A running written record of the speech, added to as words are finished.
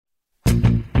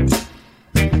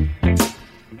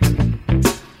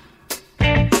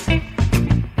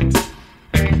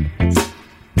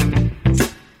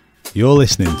You're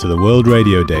listening to the World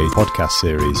Radio Day podcast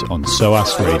series on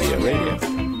SOAS Radio.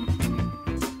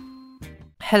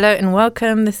 Hello and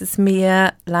welcome. This is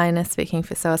Mia Leiner speaking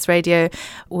for SOAS Radio.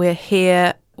 We're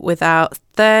here with our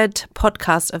third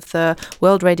podcast of the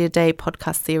World Radio Day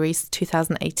podcast series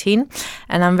 2018.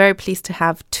 And I'm very pleased to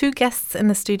have two guests in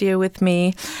the studio with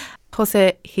me.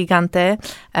 Jose Gigante,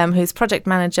 who's project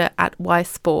manager at Y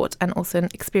Sport and also an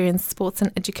experienced sports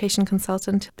and education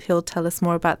consultant. He'll tell us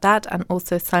more about that. And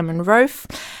also Simon Rofe,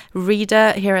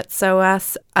 reader here at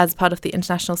SOAS as part of the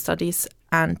International Studies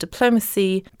and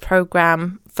Diplomacy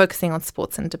program focusing on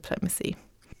sports and diplomacy.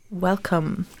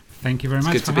 Welcome. Thank you very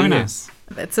much for having us.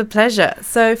 It's a pleasure.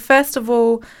 So first of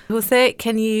all, Jose,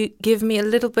 can you give me a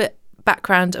little bit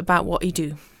background about what you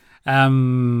do?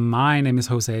 My name is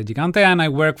Jose Gigante and I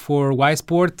work for Y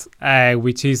Sport,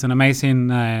 which is an amazing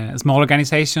small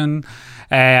organization.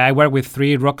 I work with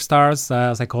three rock stars,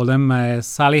 as I call them.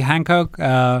 Sally Hancock,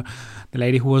 the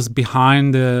lady who was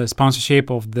behind the sponsorship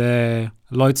of the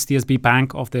Lloyds TSB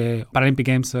Bank of the Paralympic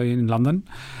Games in London.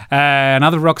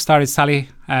 Another rock star is Sally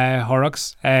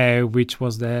Horrocks, which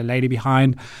was the lady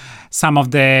behind some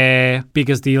of the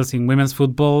biggest deals in women's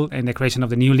football and the creation of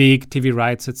the new league, TV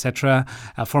rights, etc.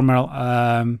 A former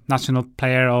national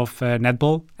player of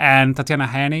netball. And Tatiana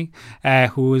Hayani,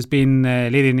 who has been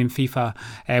leading in FIFA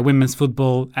women's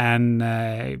football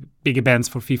and big events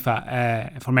for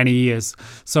FIFA for many years.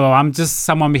 So I'm just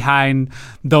someone behind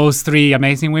those three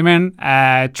amazing women,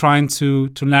 trying to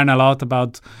learn a lot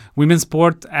about women's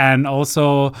sport and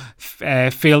also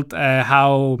feel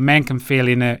how men can feel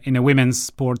in a women's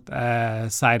sport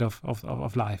side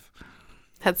of life.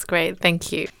 That's great.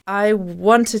 Thank you. I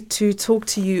wanted to talk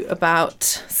to you about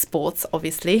sports,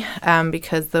 obviously,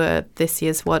 because this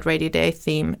year's World Radio Day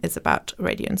theme is about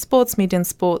radio and sports, media and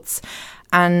sports.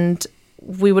 And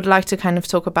we would like to kind of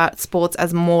talk about sports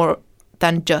as more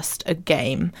than just a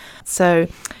game. So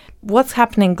what's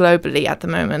happening globally at the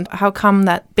moment? How come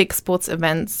that big sports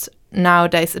events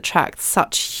nowadays attract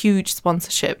such huge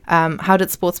sponsorship? How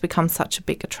did sports become such a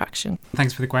big attraction?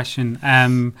 Thanks for the question.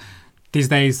 These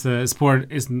days,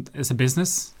 sport is a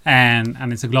business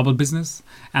and it's a global business.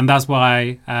 And that's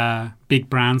why big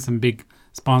brands and big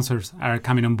sponsors are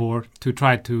coming on board to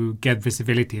try to get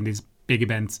visibility in these big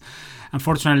events.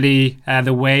 Unfortunately,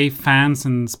 the way fans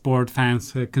and sport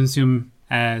fans consume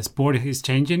sport is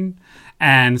changing.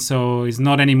 And so it's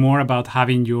not anymore about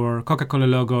having your Coca-Cola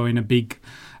logo in a big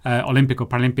Olympic or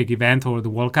Paralympic event or the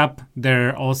World Cup.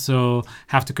 They also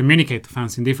have to communicate to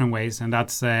fans in different ways, and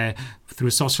that's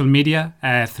through social media,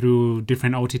 through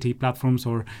different OTT platforms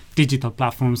or digital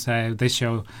platforms. They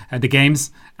show the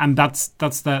games, and that's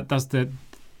the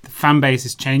fan base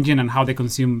is changing and how they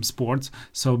consume sports.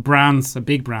 So brands,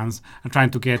 big brands, are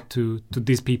trying to get to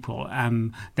these people,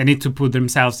 and they need to put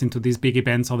themselves into these big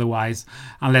events. Otherwise,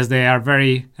 unless they are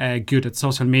very good at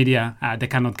social media, they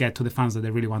cannot get to the fans that they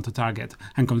really want to target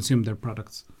and consume their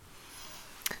products.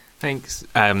 Thanks.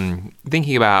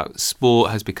 Thinking about sport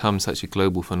has become such a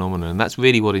global phenomenon, and that's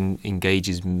really what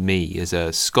engages me as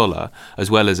a scholar,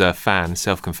 as well as a fan,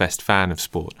 self-confessed fan of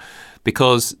sport.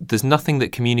 Because there's nothing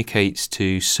that communicates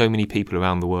to so many people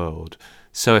around the world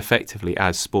so effectively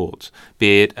as sports,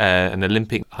 be it an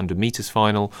Olympic 100 metres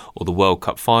final or the World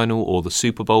Cup final or the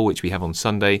Super Bowl, which we have on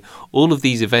Sunday. All of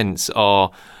these events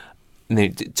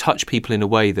touch people in a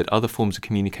way that other forms of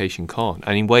communication can't,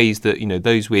 and in ways that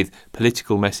those with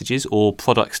political messages or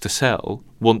products to sell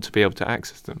want to be able to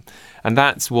access them. And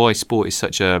that's why sport is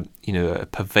such a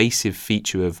pervasive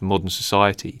feature of modern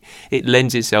society. It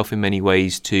lends itself in many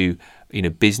ways to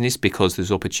business, because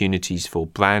there's opportunities for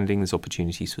branding, there's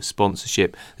opportunities for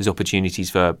sponsorship, there's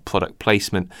opportunities for product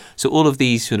placement. So all of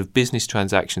these sort of business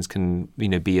transactions can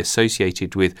be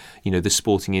associated with the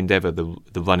sporting endeavour, the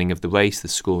running of the race, the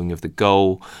scoring of the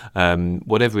goal,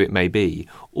 whatever it may be.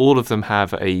 All of them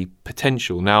have a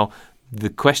potential. Now, the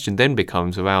question then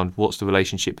becomes around what's the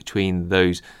relationship between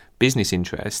those business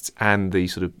interests and the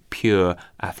sort of pure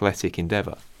athletic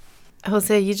endeavour.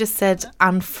 Jose, you just said,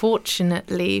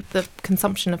 unfortunately, the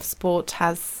consumption of sport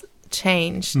has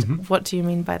changed. Mm-hmm. What do you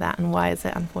mean by that, and why is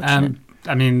it unfortunate?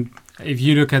 If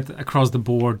you look at across the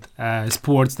board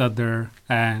sports that they're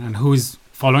and who's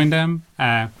following them,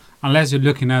 unless you're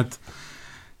looking at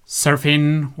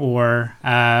surfing or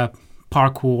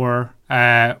parkour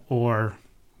or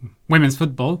women's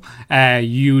football,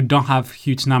 you don't have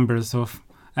huge numbers of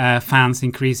fans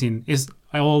increasing. It's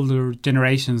older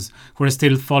generations who are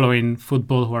still following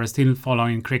football, who are still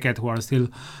following cricket, who are still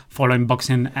following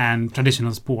boxing and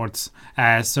traditional sports.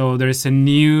 So there is a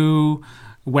new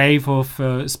wave of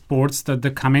sports that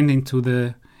they're coming into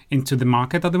the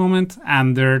market at the moment,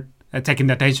 and they're taking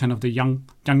the attention of the young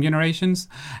generations.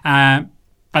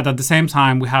 But at the same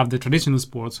time, we have the traditional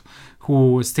sports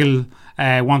who still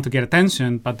want to get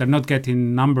attention, but they're not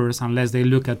getting numbers unless they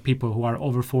look at people who are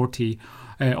over 40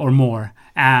 or more.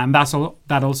 And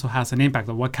that also has an impact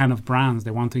on what kind of brands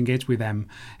they want to engage with them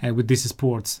with these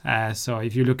sports. So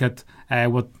if you look at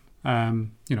what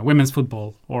women's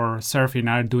football or surfing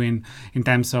are doing in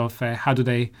terms of how do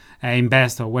they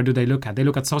invest or where do they look at? They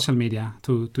look at social media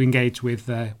to engage with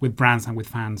brands and with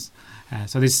fans.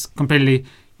 So this is completely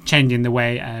changing the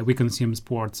way we consume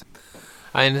sports.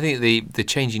 And I think the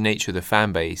changing nature of the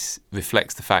fan base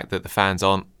reflects the fact that the fans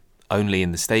aren't only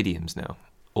in the stadiums now,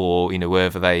 or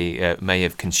wherever they may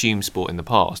have consumed sport in the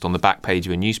past, on the back page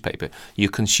of a newspaper. You're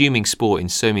consuming sport in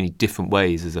so many different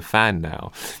ways as a fan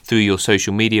now, through your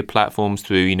social media platforms,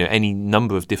 through any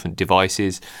number of different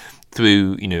devices,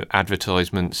 through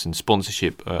advertisements and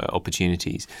sponsorship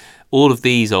opportunities. All of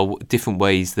these are different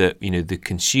ways that the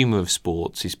consumer of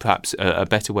sports is perhaps a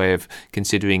better way of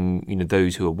considering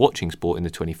those who are watching sport in the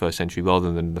 21st century,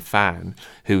 rather than the fan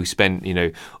who spent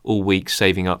all week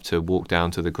saving up to walk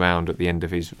down to the ground at the end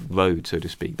of his road, so to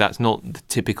speak. That's not the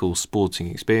typical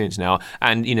sporting experience now,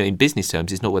 and in business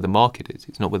terms, it's not where the market is.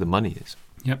 It's not where the money is.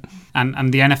 Yep,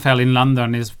 and the NFL in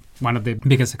London is one of the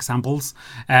biggest examples.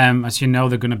 As you know,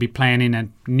 they're going to be playing in a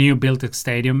new built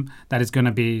stadium that is going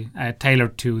to be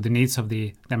tailored to the needs of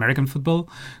the American football,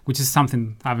 which is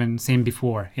something I haven't seen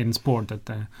before in sport,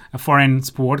 that a foreign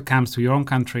sport comes to your own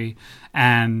country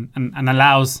and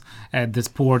allows the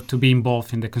sport to be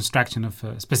involved in the construction of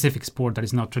a specific sport that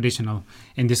is not traditional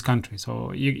in this country.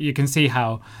 So you can see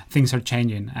how things are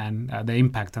changing, and the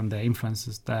impact and the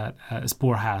influences that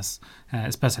sport has,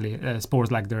 especially sports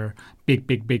like their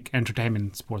big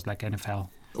entertainment sports like NFL.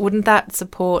 Wouldn't that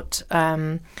support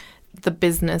the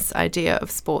business idea of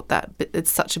sport, that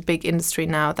it's such a big industry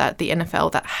now that the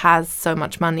NFL, that has so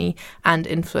much money and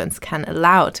influence, can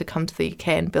allow to come to the UK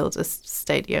and build a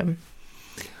stadium?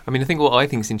 I mean, I think what I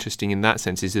think is interesting in that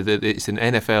sense is that it's an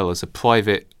NFL as a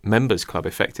private members club,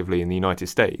 effectively, in the United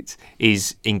States,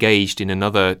 is engaged in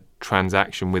another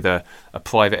transaction with a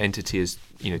private entity as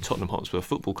Tottenham Hotspur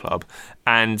Football Club,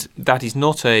 and that is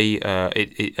not a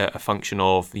function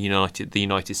of the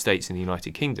United States and the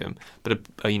United Kingdom, but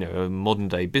a modern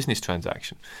day business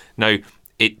transaction. Now,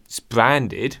 it's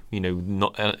branded,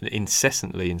 not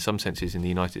incessantly in some senses in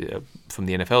the from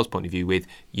the NFL's point of view, with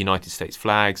United States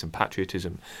flags and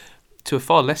patriotism. To a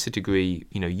far lesser degree,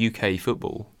 UK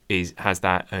football has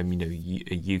that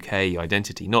UK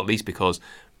identity, not least because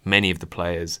many of the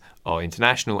players are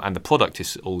international and the product is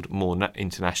sold more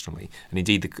internationally. And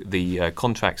indeed, the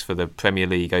contracts for the Premier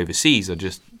League overseas are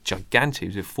just gigantic.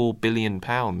 It's a £4 billion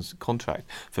contract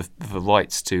for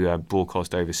rights to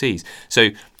broadcast overseas. So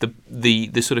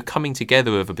the sort of coming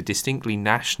together of a distinctly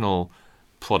national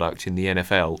product in the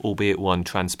NFL, albeit one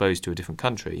transposed to a different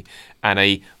country, and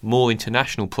a more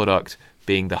international product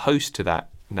being the host to that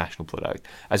national product.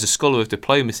 As a scholar of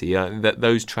diplomacy, that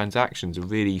those transactions are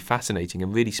really fascinating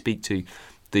and really speak to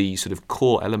the sort of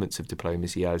core elements of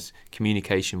diplomacy as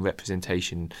communication,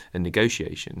 representation and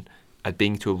negotiation, as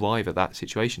being to arrive at that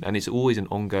situation. And it's always an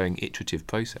ongoing iterative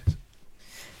process.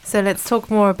 So let's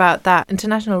talk more about that,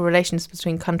 international relations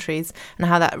between countries and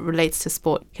how that relates to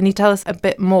sport. Can you tell us a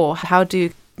bit more? How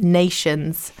do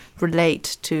nations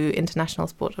relate to international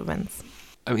sport events?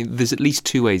 I mean, there's at least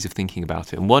two ways of thinking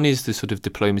about it. And one is the sort of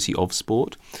diplomacy of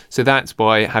sport. So that's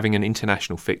by having an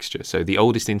international fixture. So the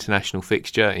oldest international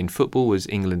fixture in football was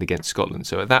England against Scotland.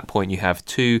 So at that point, you have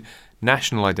two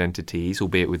national identities,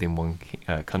 albeit within one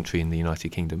country in the United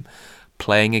Kingdom,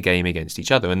 playing a game against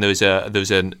each other. And there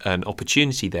was an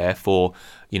opportunity there for,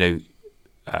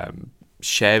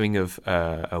 sharing of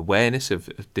awareness of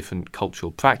different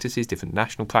cultural practices, different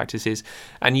national practices,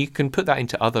 and you can put that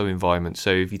into other environments.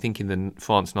 So if you think in the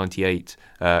France 98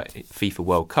 FIFA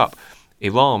World Cup,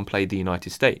 Iran played the United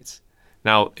States.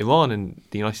 Now, Iran and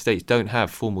the United States don't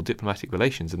have formal diplomatic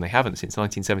relations, and they haven't since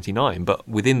 1979, but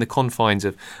within the confines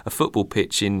of a football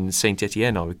pitch in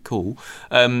Saint-Etienne, I recall,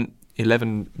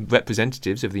 11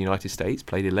 representatives of the United States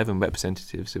played 11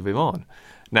 representatives of Iran.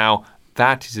 Now,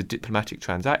 that is a diplomatic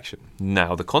transaction.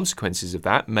 Now, the consequences of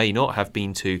that may not have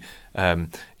been to,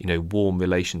 warm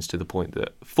relations to the point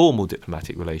that formal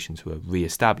diplomatic relations were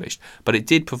re-established, but it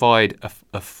did provide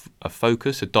a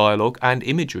focus, a dialogue, and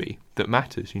imagery that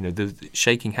matters. The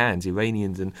shaking hands,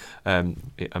 Iranians and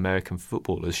American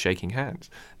footballers shaking hands.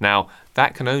 Now,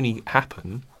 that can only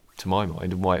happen, to my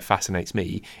mind, and why it fascinates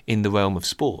me, in the realm of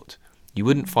sport. You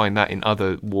wouldn't find that in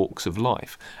other walks of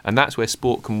life, and that's where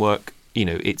sport can work.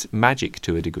 It's magic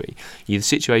to a degree. The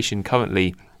situation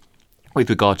currently with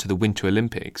regard to the Winter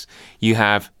Olympics, you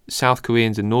have South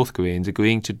Koreans and North Koreans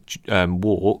agreeing to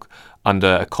walk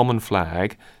under a common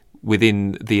flag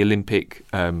within the Olympic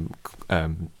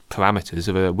parameters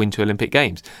of a Winter Olympic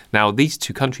Games. Now, these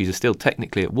two countries are still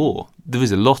technically at war. There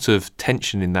is a lot of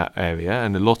tension in that area,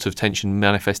 and a lot of tension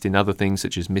manifest in other things,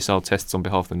 such as missile tests on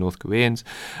behalf of the North Koreans.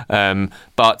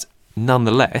 But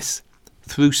nonetheless,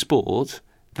 through sport,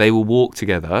 they will walk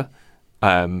together.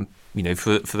 For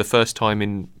the first time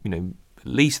in at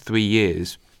least 3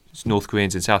 years, North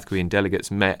Koreans and South Korean delegates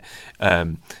met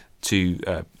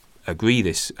to agree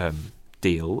this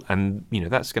deal, and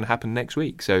that's going to happen next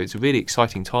week. So it's a really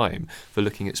exciting time for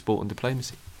looking at sport and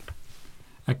diplomacy.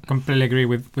 I completely agree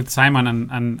with Simon,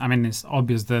 and I mean, it's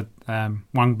obvious that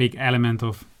one big element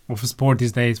of sport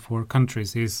these days for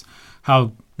countries is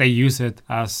how they use it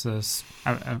as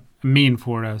a mean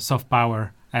for soft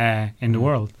power in the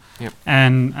world. Yep.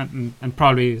 And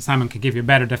probably Simon can give you a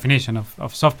better definition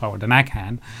of soft power than I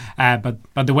can.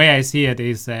 But the way I see it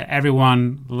is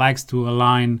everyone likes to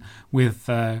align with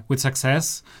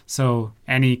success. So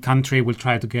any country will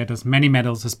try to get as many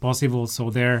medals as possible, so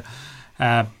their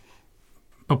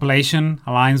population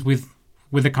aligns with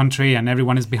the country and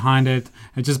everyone is behind it.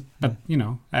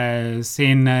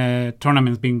 Seeing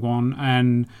tournaments being won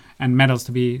and medals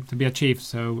to be achieved.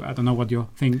 So I don't know what your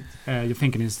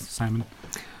thinking is, Simon.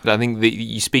 But I think that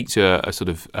you speak to a sort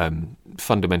of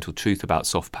fundamental truth about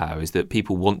soft power, is that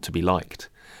people want to be liked.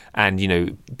 And,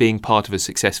 being part of a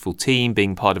successful team,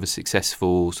 being part of a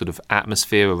successful sort of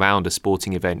atmosphere around a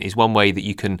sporting event is one way that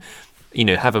you can,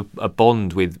 have a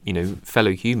bond with,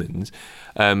 fellow humans,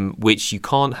 which you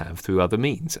can't have through other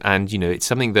means. And, it's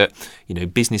something that,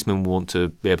 businessmen want to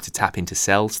be able to tap into,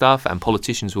 sell stuff, and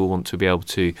politicians will want to be able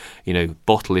to,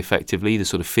 bottle effectively the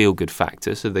sort of feel-good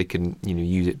factor so they can,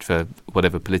 use it for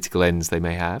whatever political ends they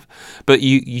may have. But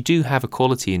you do have a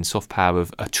quality in soft power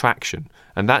of attraction.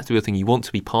 And that's the real thing. You want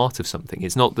to be part of something.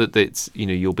 It's not that it's,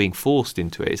 you're being forced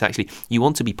into it. It's actually, you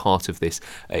want to be part of this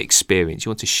experience.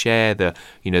 You want to share the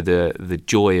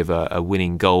joy of a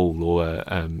winning goal or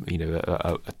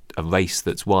a race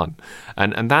that's won.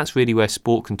 And that's really where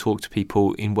sport can talk to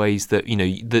people in ways that,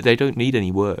 that they don't need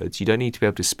any words. You don't need to be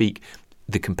able to speak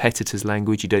the competitor's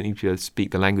language. You don't need to be able to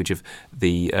speak the language of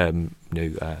the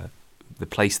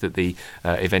place that the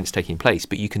event's taking place.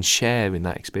 But you can share in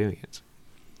that experience.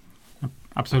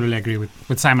 Absolutely agree with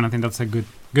Simon. I think that's a good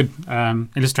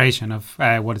illustration of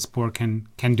what a sport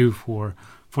can do for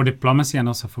diplomacy and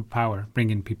also for power,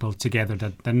 bringing people together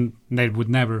that then they would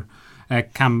never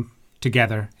come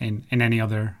together in any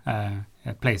other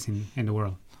place in the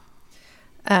world.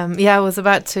 I was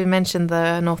about to mention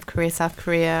the North Korea-South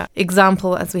Korea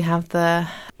example, as we have the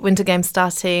Winter Games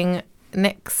starting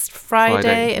next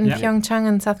Friday in Pyeongchang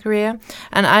in South Korea.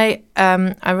 And I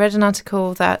read an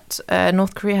article that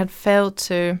North Korea had failed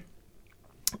to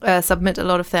submit a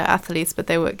lot of their athletes, but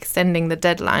they were extending the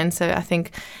deadline. So I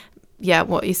think,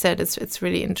 what you said is it's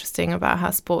really interesting about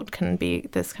how sport can be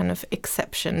this kind of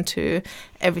exception to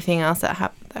everything else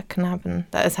that can happen,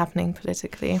 that is happening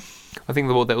politically. I think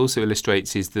that what that also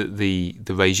illustrates is that the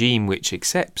regime which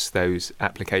accepts those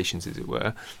applications, as it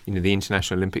were, the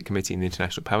International Olympic Committee and the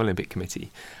International Paralympic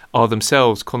Committee, are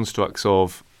themselves constructs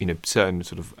of certain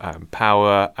sort of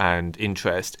power and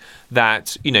interest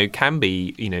that can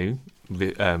be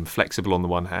flexible on the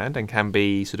one hand and can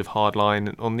be sort of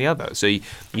hardline on the other. So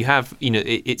you have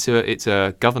it's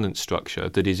a governance structure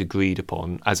that is agreed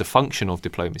upon as a function of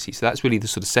diplomacy. So that's really the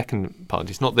sort of second part.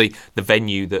 It's not the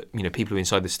venue that people are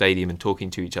inside the stadium and talking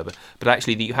to each other, but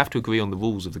actually that you have to agree on the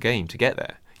rules of the game to get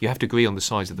there. You have to agree on the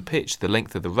size of the pitch, the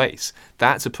length of the race.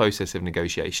 That's a process of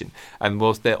negotiation. And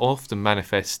whilst they're often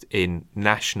manifest in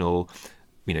national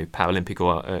Paralympic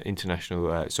or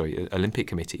Olympic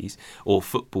committees or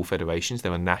football federations.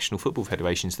 There are national football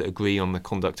federations that agree on the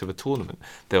conduct of a tournament.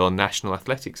 There are national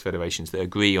athletics federations that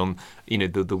agree on,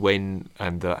 the when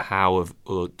and the how of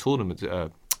tournament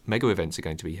mega events are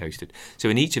going to be hosted. So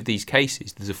in each of these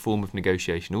cases, there's a form of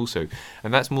negotiation also.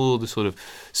 And that's more the sort of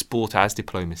sport as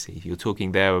diplomacy. You're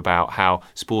talking there about how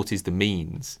sport is the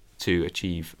means to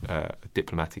achieve a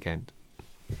diplomatic end.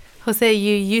 Jose,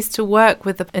 you used to work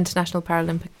with the International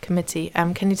Paralympic Committee.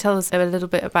 Can you tell us a little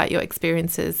bit about your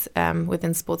experiences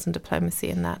within sports and diplomacy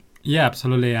in that? Yeah,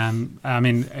 absolutely. I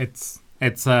mean, it's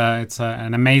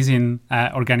an amazing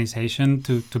organization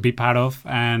to be part of,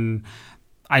 and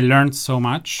I learned so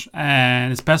much,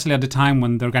 and especially at the time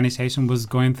when the organization was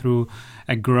going through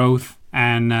a growth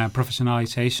and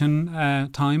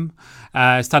professionalization time.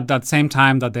 It started at the same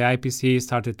time that the IPC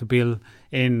started to build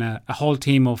in a whole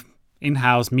team of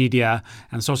in-house media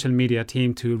and social media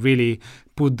team to really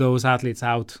put those athletes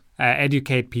out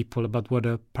educate people about what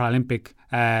a Paralympic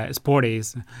sport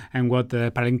is and what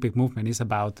the Paralympic movement is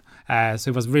about. So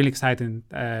it was really exciting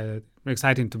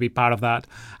to be part of that.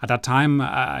 At that time,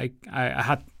 I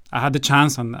had the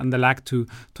chance and the luck to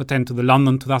attend to the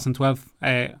London 2012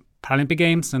 Paralympic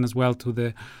Games and as well to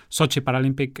the Sochi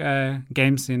Paralympic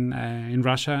Games in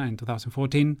Russia in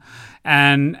 2014.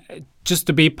 And just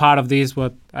to be part of this,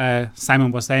 what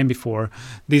Simon was saying before,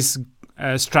 this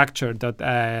structure that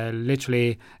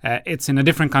literally it's in a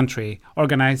different country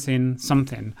organizing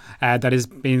something that is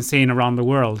being seen around the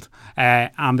world,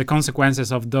 and the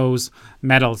consequences of those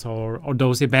medals or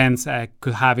those events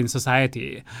could have in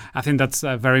society. I think that's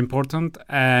very important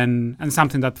and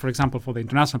something that, for example, for the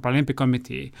International Paralympic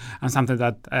Committee, and something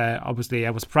that obviously I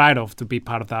was proud of to be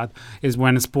part of that, is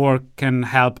when sport can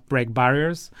help break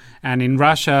barriers. And in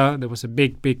Russia, there was a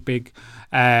big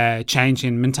change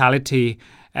in mentality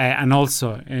and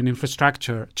also in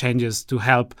infrastructure changes to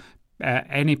help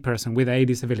any person with a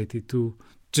disability to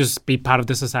just be part of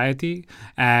the society.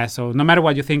 So no matter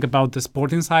what you think about the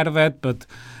sporting side of it, but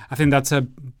I think that's a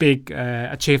big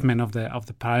achievement of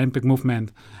the Paralympic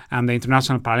movement and the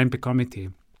International Paralympic Committee.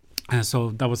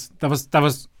 So that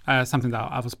was something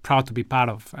that I was proud to be part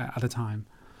of at the time.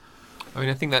 I mean,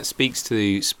 I think that speaks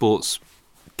to sports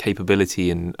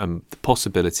capability and the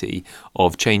possibility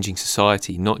of changing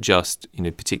society, not just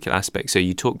particular aspects. So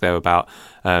you talk there about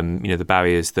the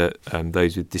barriers that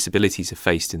those with disabilities have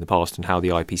faced in the past and how the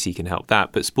IPC can help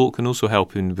that. But sport can also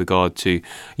help in regard to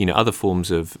other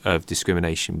forms of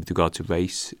discrimination with regard to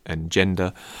race and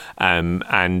gender, and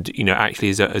actually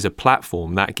as a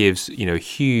platform that gives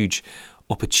huge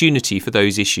opportunity for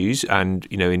those issues. And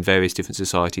in various different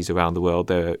societies around the world,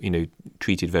 they're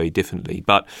treated very differently,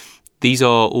 but these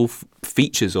are all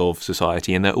features of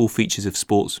society, and they're all features of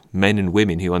sports men and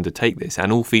women who undertake this,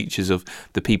 and all features of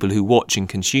the people who watch and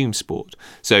consume sport.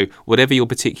 So whatever your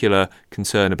particular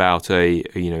concern about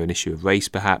an issue of race,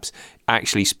 perhaps,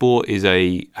 actually sport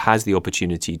has the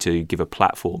opportunity to give a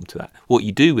platform to that. What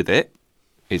you do with it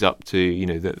is up to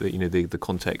the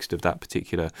context of that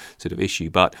particular sort of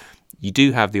issue, but you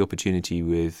do have the opportunity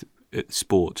with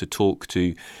sport to talk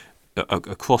to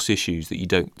across issues that you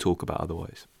don't talk about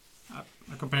otherwise.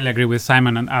 I completely agree with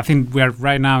Simon, and I think we are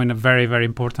right now in a very, very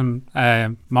important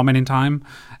moment in time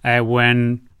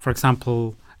when, for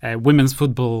example, women's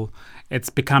football, it's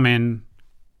becoming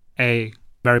a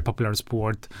very popular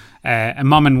sport, a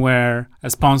moment where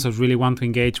sponsors really want to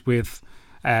engage with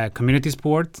community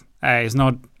sport. It's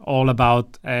not all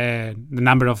about the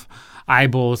number of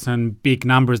eyeballs and big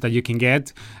numbers that you can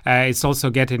get. It's also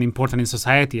getting important in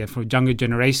society and for younger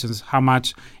generations how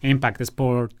much impact the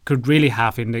sport could really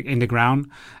have in the ground.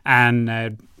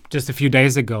 And just a few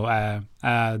days ago,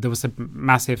 there was a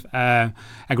massive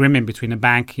agreement between a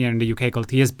bank here in the UK called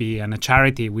TSB and a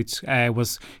charity which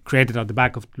was created at the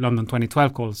back of London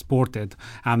 2012 called Sported.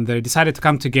 And they decided to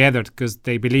come together because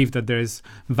they believe that there is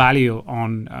value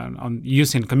on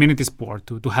using community sport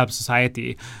to help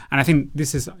society. And I think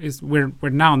this is we're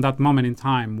now in that moment in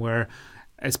time where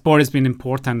sport has been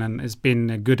important and it's been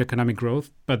a good economic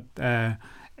growth, but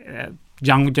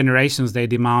young generations, they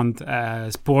demand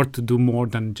sport to do more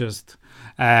than just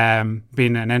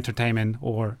being an entertainment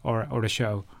or a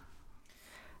show.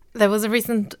 There was a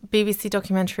recent BBC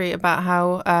documentary about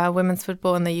how women's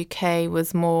football in the UK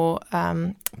was more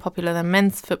popular than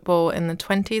men's football in the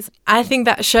 20s. I think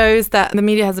that shows that the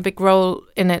media has a big role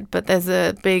in it, but there's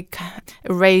a big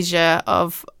erasure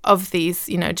of these,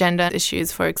 gender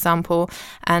issues, for example,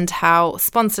 and how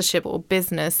sponsorship or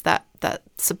business that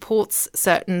supports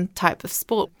certain type of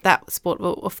sport, that sport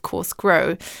will, of course,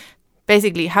 grow.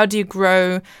 Basically, how do you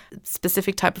grow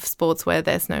specific type of sports where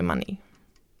there's no money?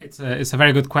 It's a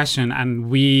very good question, and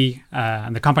we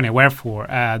and the company I work for,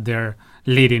 they're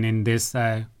leading in this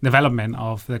development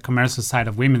of the commercial side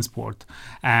of women's sport.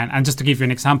 And just to give you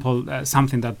an example,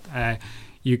 something that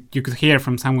you could hear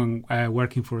from someone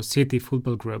working for City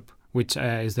Football Group, which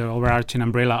is the overarching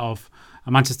umbrella of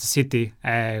Manchester City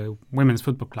Women's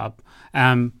Football Club.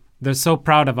 They're so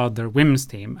proud about their women's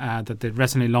team that they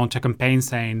recently launched a campaign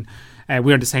saying,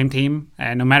 we are the same team.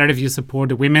 No matter if you support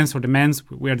the women's or the men's,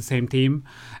 we are the same team.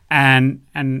 And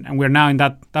we're now in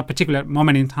that particular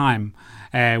moment in time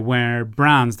where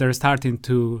brands, they're starting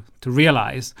to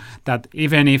realize that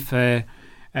even if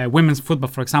women's football,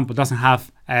 for example, doesn't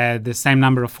have the same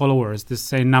number of followers, the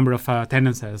same number of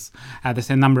attendances, the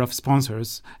same number of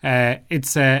sponsors. It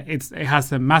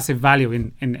has a massive value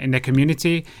in the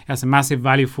community. It has a massive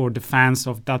value for the fans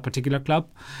of that particular club,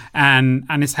 and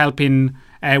it's helping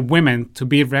women to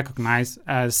be recognized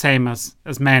same as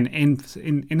men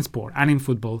in sport and in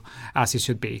football as it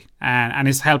should be, and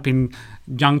it's helping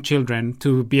young children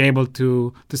to be able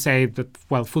to say that,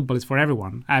 well, football is for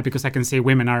everyone, because I can see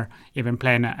women are even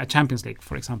playing a Champions League,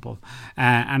 for example,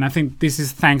 and I think this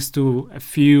is thanks to a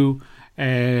few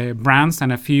brands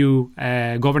and a few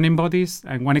governing bodies.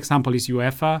 And one example is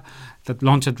UEFA, that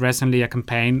launched recently a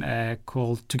campaign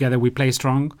called Together We Play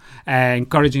Strong,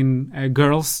 encouraging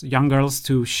young girls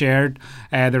to share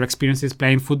their experiences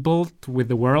playing football with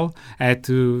the world,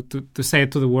 to say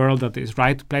to the world that it's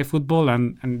right to play football,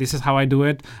 and this is how I do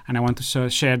it, and I want to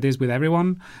share this with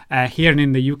everyone. Here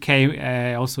in the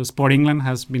UK, also Sport England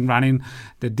has been running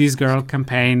the This Girl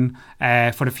campaign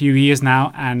for a few years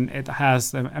now, and it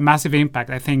has a massive impact,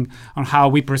 I think, on how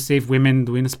we perceive women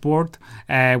doing sport.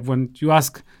 When you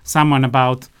ask someone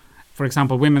about, for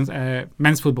example,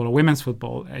 men's football or women's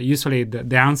football, usually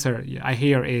the answer I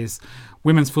hear is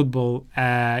women's football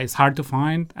is hard to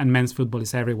find and men's football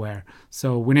is everywhere.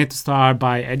 So we need to start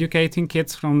by educating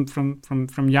kids from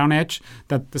young age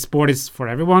that the sport is for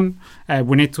everyone.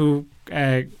 We need to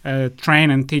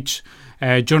train and teach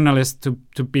journalists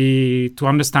to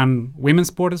understand women's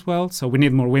sport as well. So we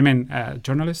need more women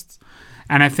journalists.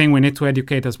 And I think we need to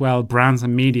educate as well brands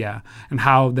and media and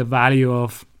how the value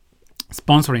of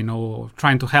sponsoring or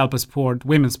trying to help a sport,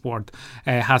 women's sport,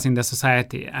 has in the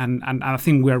society. And I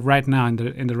think we're right now in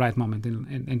the right moment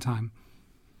in time.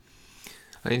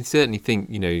 I certainly think,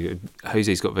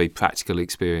 Jose's got very practical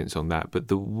experience on that,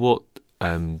 but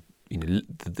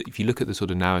if you look at the sort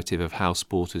of narrative of how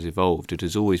sport has evolved, it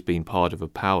has always been part of a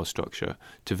power structure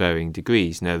to varying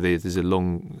degrees. Now, there's a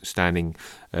long-standing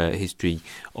history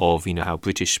of, how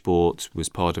British sport was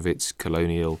part of its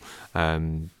colonial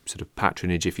sort of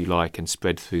patronage, if you like, and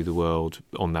spread through the world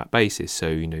on that basis.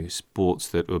 So, sports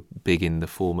that were big in the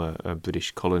former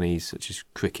British colonies, such as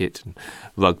cricket and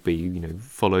rugby,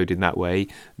 followed in that way,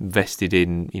 vested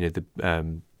in,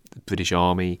 the British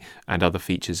Army and other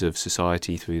features of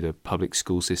society through the public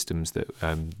school systems that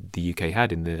the UK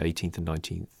had in the 18th and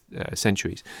 19th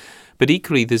centuries. But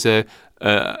equally, there's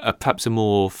perhaps a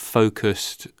more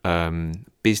focused,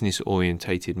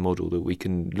 business-orientated model that we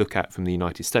can look at from the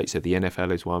United States. So the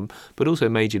NFL is one, but also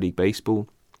Major League Baseball,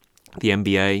 the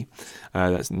NBA,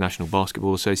 that's the National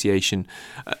Basketball Association.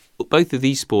 Both of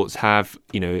these sports have,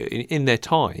 in their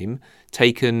time,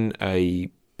 taken a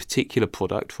particular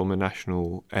product from a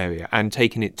national area and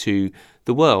taken it to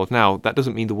the world. Now, that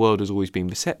doesn't mean the world has always been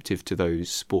receptive to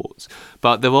those sports,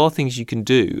 but there are things you can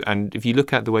do. And if you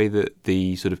look at the way that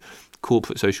the sort of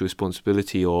corporate social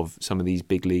responsibility of some of these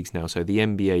big leagues now, so the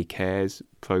NBA Cares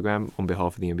program on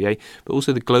behalf of the NBA, but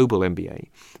also the global NBA,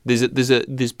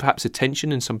 there's perhaps a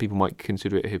tension, and some people might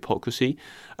consider it a hypocrisy,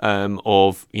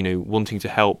 of wanting to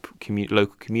help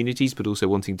local communities, but also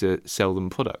wanting to sell them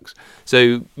products.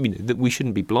 So we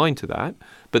shouldn't be blind to that.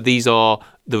 But these are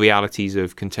the realities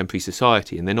of contemporary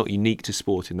society, and they're not unique to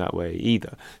sport in that way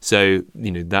either. So,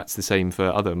 that's the same for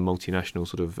other multinational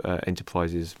sort of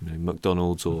enterprises,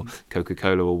 McDonald's or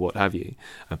Coca-Cola or what have you,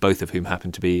 both of whom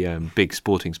happen to be big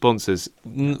sporting sponsors,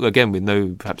 again, with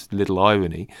no perhaps little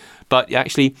irony. But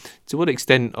actually, to what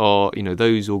extent are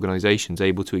those organisations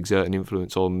able to exert an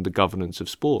influence on the governance of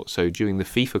sport? So during the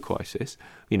FIFA crisis,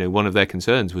 one of their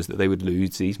concerns was that they would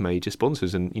lose these major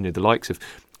sponsors, and the likes of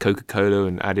Coca-Cola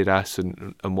and Adidas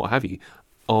and what have you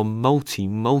are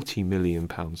multi-million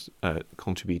pounds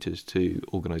contributors to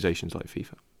organisations like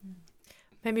FIFA.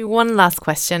 Maybe one last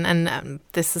question, and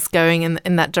this is going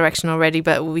in that direction already,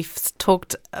 but we've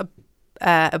talked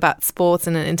about sports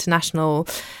in an international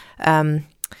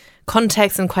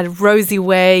context in quite a rosy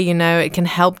way. It can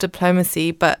help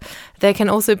diplomacy, but there can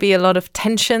also be a lot of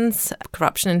tensions,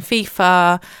 corruption in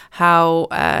FIFA, how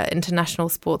international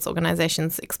sports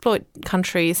organizations exploit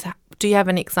countries. Do you have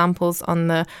any examples on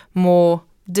the more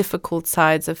difficult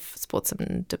sides of sports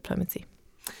and diplomacy?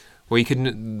 Well,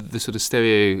 the sort of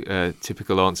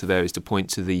stereotypical answer there is to point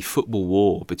to the football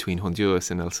war between Honduras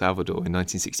and El Salvador in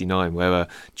 1969, where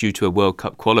due to a World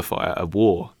Cup qualifier, a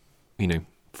war,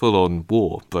 full-on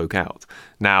war broke out.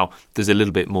 Now, there's a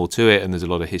little bit more to it, and there's a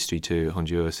lot of history to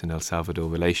Honduras and El Salvador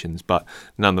relations, but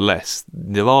nonetheless,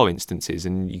 there are instances,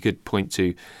 and you could point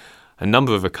to a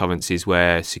number of occurrences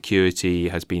where security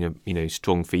has been a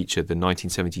strong feature. The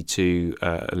 1972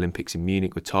 Olympics in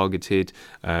Munich were targeted,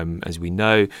 as we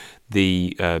know.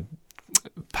 The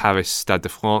Paris Stade de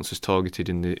France was targeted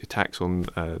in the attacks on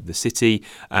the city,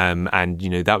 and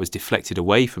that was deflected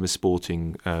away from a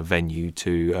sporting venue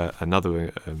to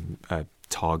another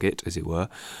target, as it were.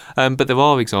 But there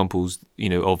are examples,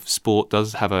 of sport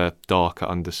does have a darker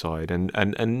underside,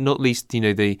 and not least,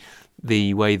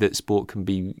 the way that sport can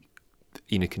be,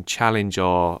 can challenge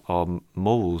our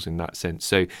morals in that sense.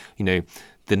 So,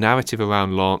 the narrative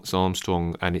around Lance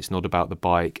Armstrong, and it's not about the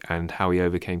bike and how he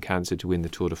overcame cancer to win the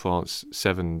Tour de France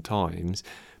 7 times,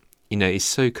 is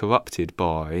so corrupted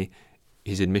by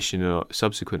his admission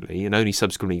subsequently, and only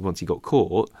subsequently once he got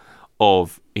caught,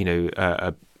 of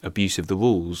abuse of the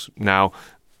rules. Now,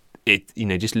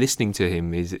 just listening to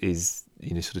him is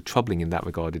sort of troubling in that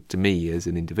regard to me as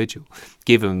an individual,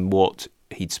 given what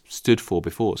he'd stood for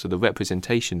before, so the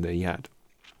representation that he had.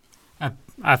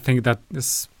 I think that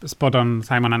is spot on,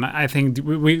 Simon, and I think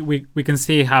we can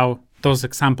see how those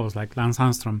examples like Lance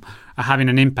Armstrong are having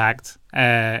an impact,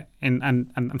 and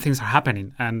things are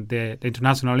happening, and the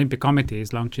International Olympic Committee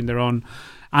is launching their own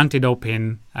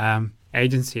anti-doping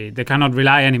agency. They cannot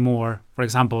rely anymore, for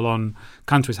example, on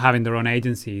countries having their own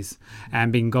agencies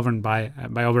and being governed by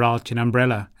overarching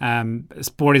umbrella.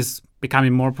 Sport is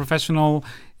becoming more professional,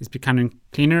 it's becoming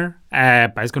cleaner,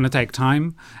 but it's going to take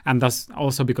time, and that's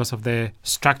also because of the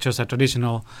structures that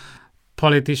traditional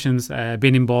politicians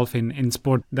been involved in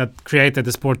sport that created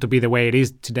the sport to be the way it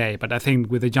is today. But I think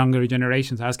with the younger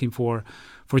generations asking for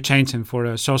change and for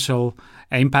a social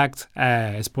impact,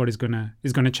 sport is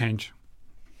gonna change.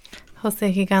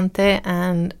 Jose Gigante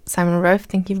and Simon Rofe,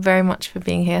 thank you very much for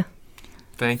being here.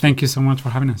 Thank you so much for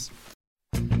having us.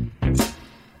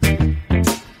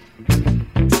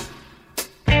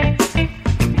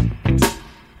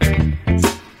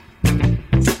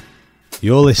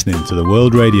 You're listening to the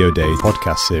World Radio Day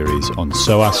podcast series on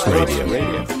SOAS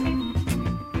Radio.